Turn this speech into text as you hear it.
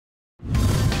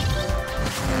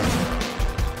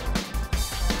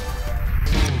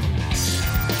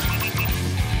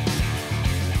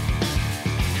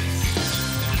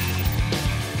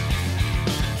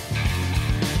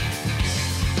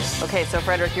Okay, so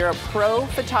Frederick, you're a pro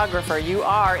photographer. You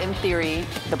are, in theory,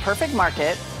 the perfect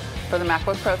market for the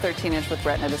MacBook Pro 13-inch with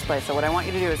Retina display. So what I want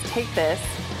you to do is take this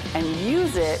and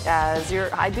use it as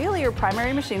ideally your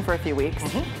primary machine for a few weeks.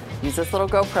 Use this little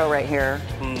GoPro right here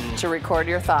to record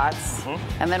your thoughts.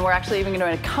 And then we're actually even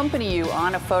going to accompany you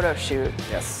on a photo shoot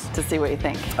to see what you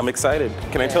think. I'm excited.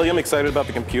 Can I tell you I'm excited about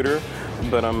the computer,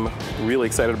 but I'm really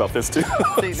excited about this too.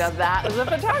 See, now that is a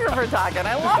photographer talking.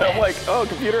 I love it. I'm like, oh,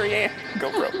 computer, yeah,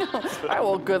 GoPro. All right,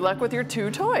 well, good luck with your 2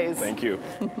 toys. Thank you.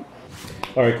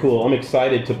 All right, cool. I'm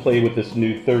excited to play with this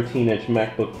new 13-inch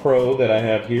MacBook Pro that I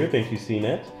have here. Thank you,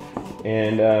 CNET.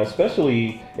 And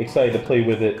especially excited to play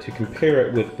with it to compare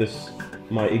it with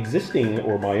my existing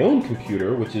or my own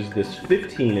computer, which is this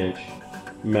 15-inch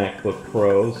MacBook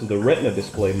Pro. This is the Retina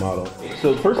display model.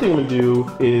 So the first thing I'm going to do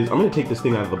is I'm going to take this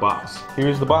thing out of the box.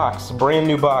 Here's the box, a brand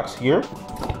new box here.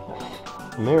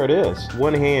 And there it is,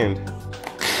 one hand.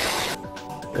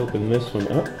 Open this one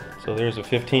up. So there's a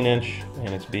 15-inch and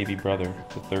its baby brother,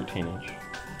 the 13-inch.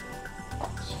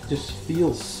 Just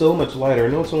feels so much lighter. I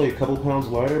know it's only a couple pounds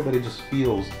lighter, but it just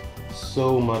feels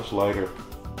so much lighter.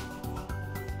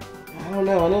 I don't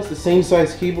know, I know it's the same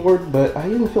size keyboard, but I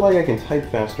even feel like I can type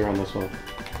faster on this one.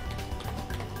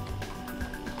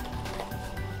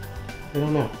 I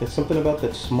don't know, it's something about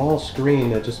that small screen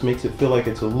that just makes it feel like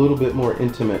it's a little bit more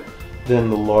intimate than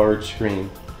the large screen.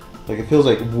 Like it feels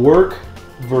like work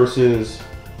versus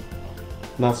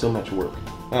not so much work.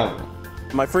 I don't know.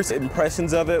 My first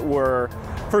impressions of it were,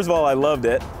 first of all, I loved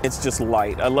it. It's just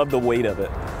light. I love the weight of it.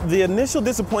 The initial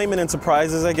disappointment and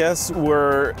surprises, I guess,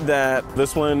 were that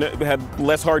this one had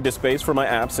less hard disk space for my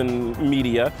apps and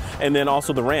media, and then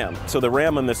also the RAM. So the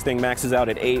RAM on this thing maxes out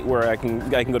at 8, where I can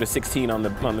go to 16 on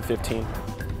the 15.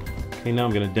 Okay, now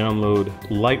I'm going to download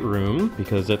Lightroom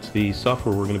because that's the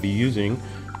software we're going to be using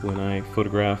when I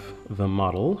photograph the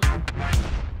model.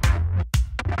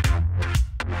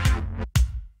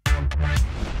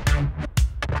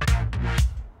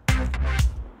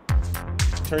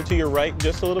 Turn to your right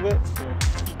just a little bit.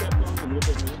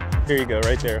 Here you go,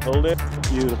 right there. Hold it.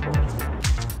 Beautiful.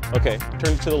 Okay,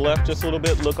 turn to the left just a little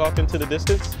bit. Look off into the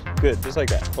distance. Good, just like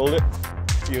that. Hold it.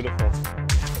 Beautiful.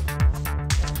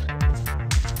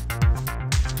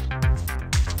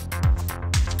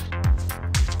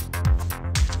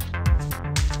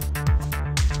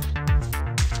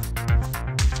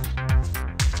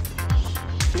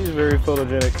 She's very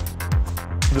photogenic.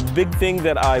 The big thing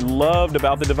that I loved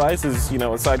about the device is,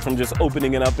 aside from just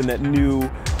opening it up in that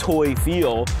new toy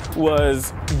feel,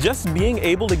 was just being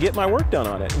able to get my work done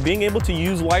on it. Being able to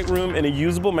use Lightroom in a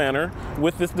usable manner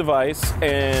with this device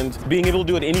and being able to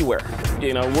do it anywhere.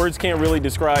 Words can't really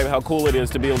describe how cool it is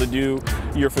to be able to do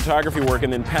your photography work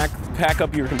and then pack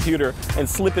up your computer and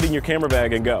slip it in your camera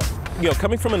bag and go.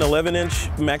 Coming from an 11-inch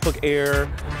MacBook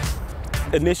Air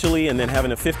initially and then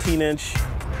having a 15-inch,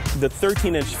 the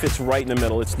 13-inch fits right in the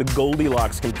middle. It's the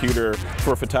Goldilocks computer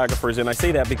for photographers, and I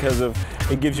say that because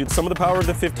it gives you some of the power of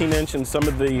the 15-inch and some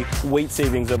of the weight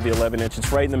savings of the 11-inch.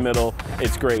 It's right in the middle.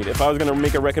 It's great. If I was going to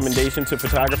make a recommendation to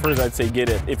photographers, I'd say get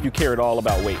it if you care at all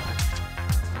about weight.